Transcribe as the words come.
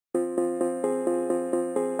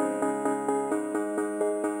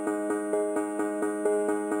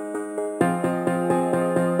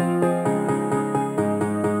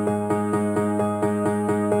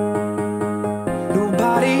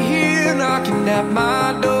at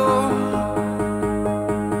my door.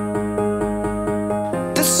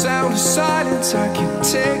 The sound of silence, I can't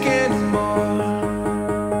take anymore.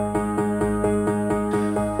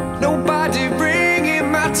 Nobody ringing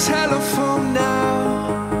my telephone now.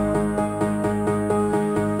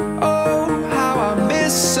 Oh, how I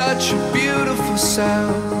miss such a beautiful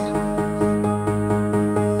sound.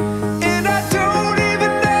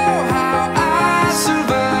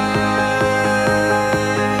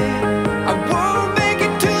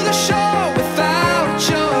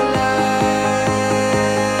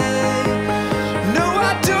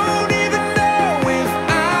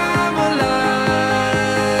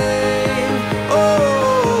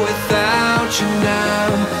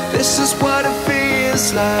 This is what it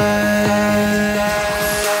feels like.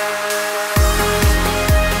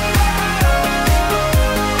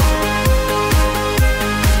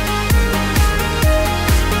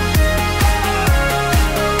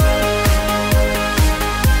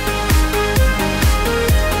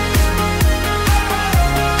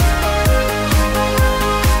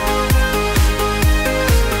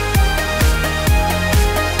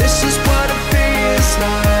 This is what it feels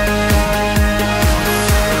like.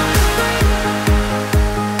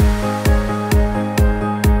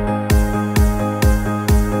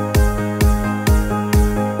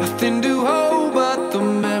 Nothing to hold but the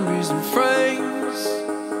memories and frames.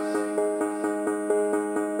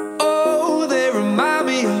 Oh, they remind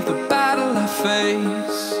me of the battle I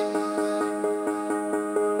face.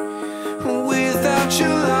 Without your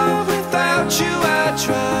love, without you I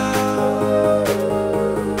drown.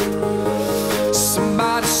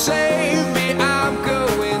 Somebody save me, I'm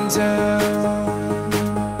going down.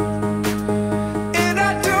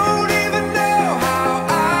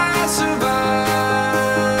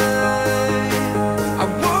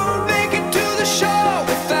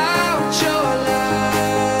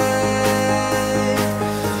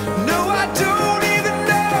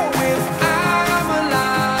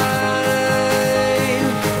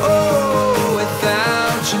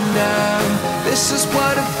 This is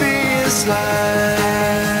what it feels like.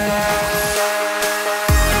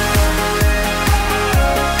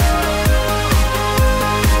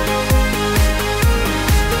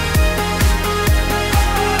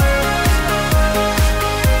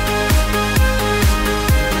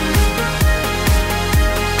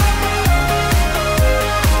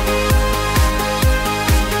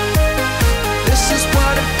 This is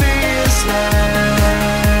what it feels like.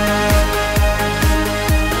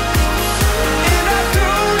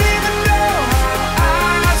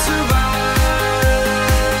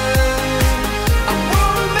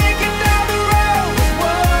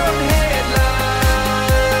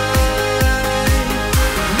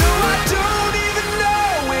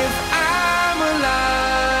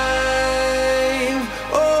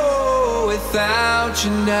 Without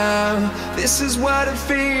you now, this is what it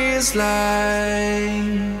feels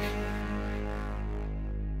like.